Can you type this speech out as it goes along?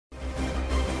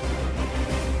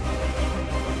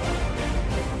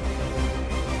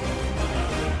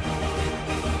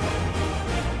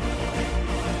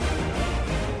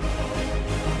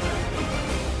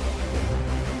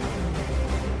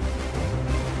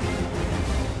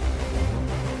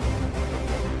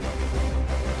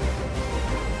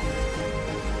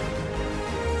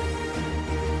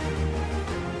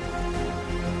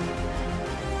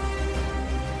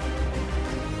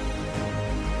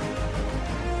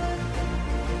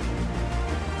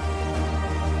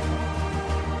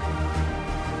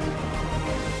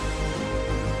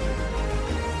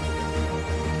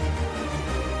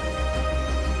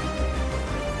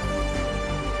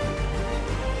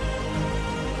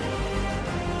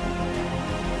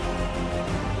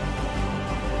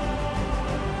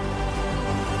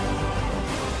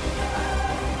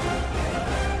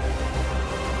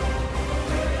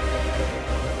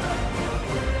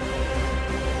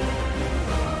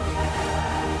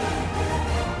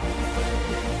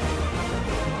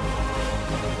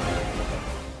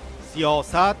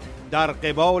سیاست در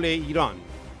قبال ایران،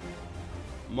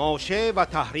 ماشه و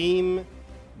تحریم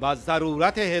و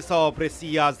ضرورت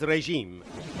حسابرسی از رژیم.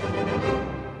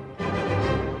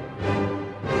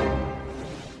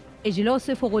 اجلاس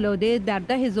فوق‌العاده در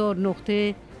 10,000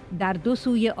 نقطه در دو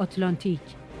سوی آتلانتیک.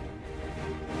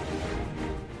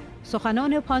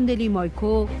 سخنان پاندولی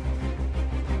مایکو،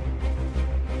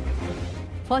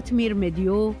 فاطمیر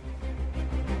مدیو،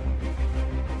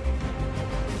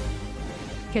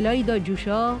 کلایدا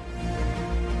جوشا،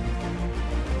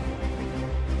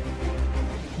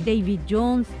 دیوید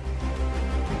جونز،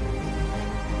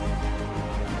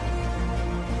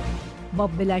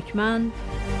 باب بلکمن،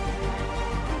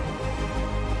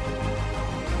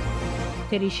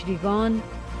 تریشریگان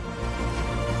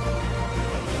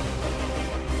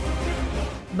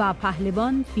و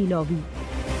پهلوان فیلاوی.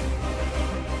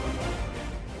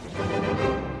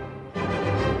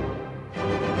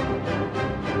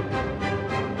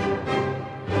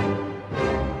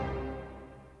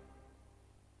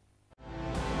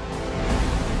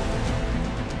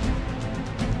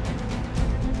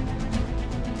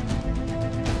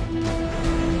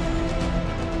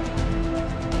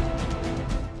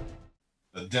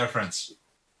 Dear friends,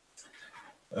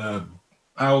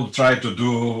 I will try to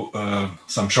do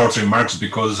some short remarks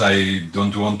because I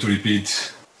don't want to repeat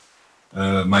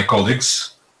my colleagues,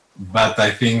 but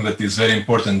I think that it's very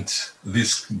important this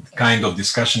kind of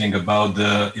discussioning about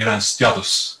the Iran's status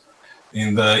in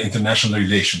the international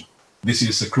relation. This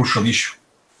is a crucial issue.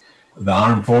 The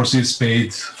armed forces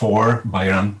paid for by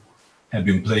Iran have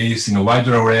been placed in a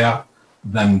wider area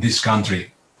than this country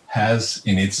has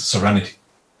in its sovereignty.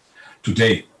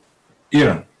 Today,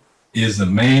 Iran is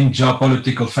the main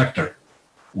geopolitical factor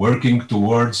working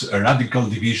towards a radical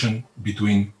division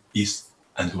between East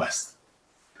and West.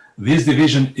 This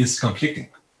division is conflicting.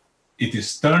 It is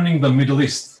turning the Middle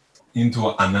East into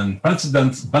an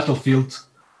unprecedented battlefield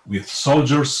with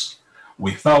soldiers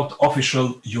without official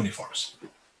uniforms.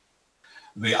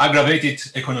 The aggravated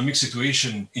economic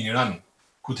situation in Iran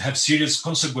could have serious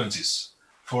consequences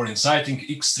for inciting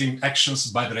extreme actions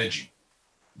by the regime.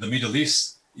 The Middle East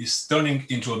is turning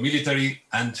into a military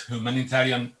and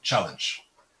humanitarian challenge.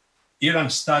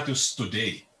 Iran's status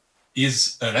today is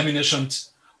a reminiscent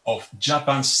of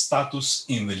Japan's status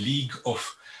in the League of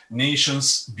Nations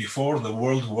before the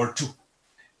World War II.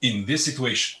 In this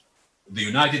situation, the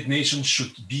United Nations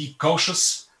should be cautious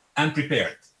and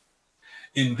prepared.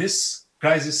 In this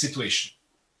crisis situation,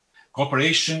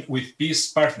 cooperation with peace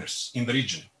partners in the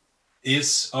region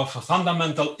is of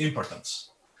fundamental importance.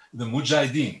 The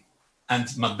Mujahideen and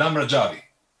Madame Rajavi,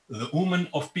 the women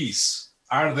of peace,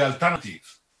 are the alternative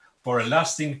for a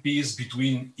lasting peace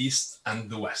between East and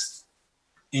the West.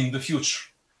 In the future,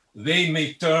 they may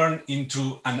turn into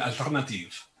an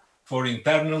alternative for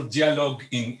internal dialogue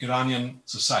in Iranian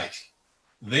society.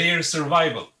 Their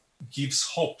survival gives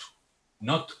hope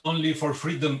not only for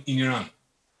freedom in Iran,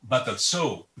 but also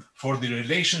for the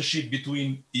relationship between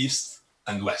East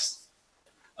and West.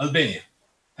 Albania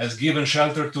has given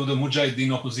shelter to the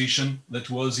Mujahideen opposition that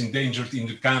was endangered in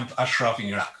the Camp Ashraf in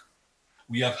Iraq.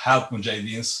 We have helped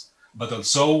Mujahideens, but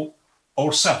also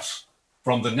ourselves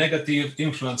from the negative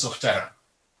influence of Tehran.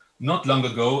 Not long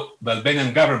ago, the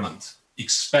Albanian government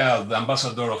expelled the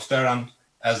ambassador of Tehran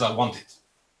as unwanted.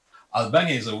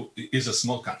 Albania is a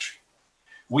small country.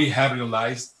 We have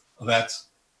realized that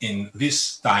in these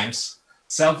times,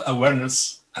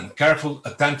 self-awareness and careful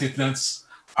attentiveness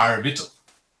are vital.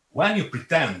 When you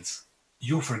pretend,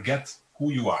 you forget who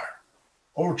you are.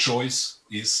 Our choice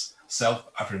is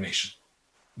self-affirmation.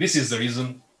 This is the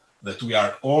reason that we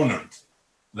are honored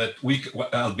that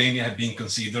Albania have been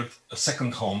considered a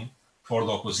second home for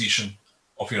the opposition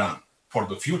of Iran, for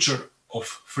the future of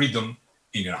freedom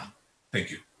in Iran. Thank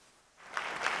you.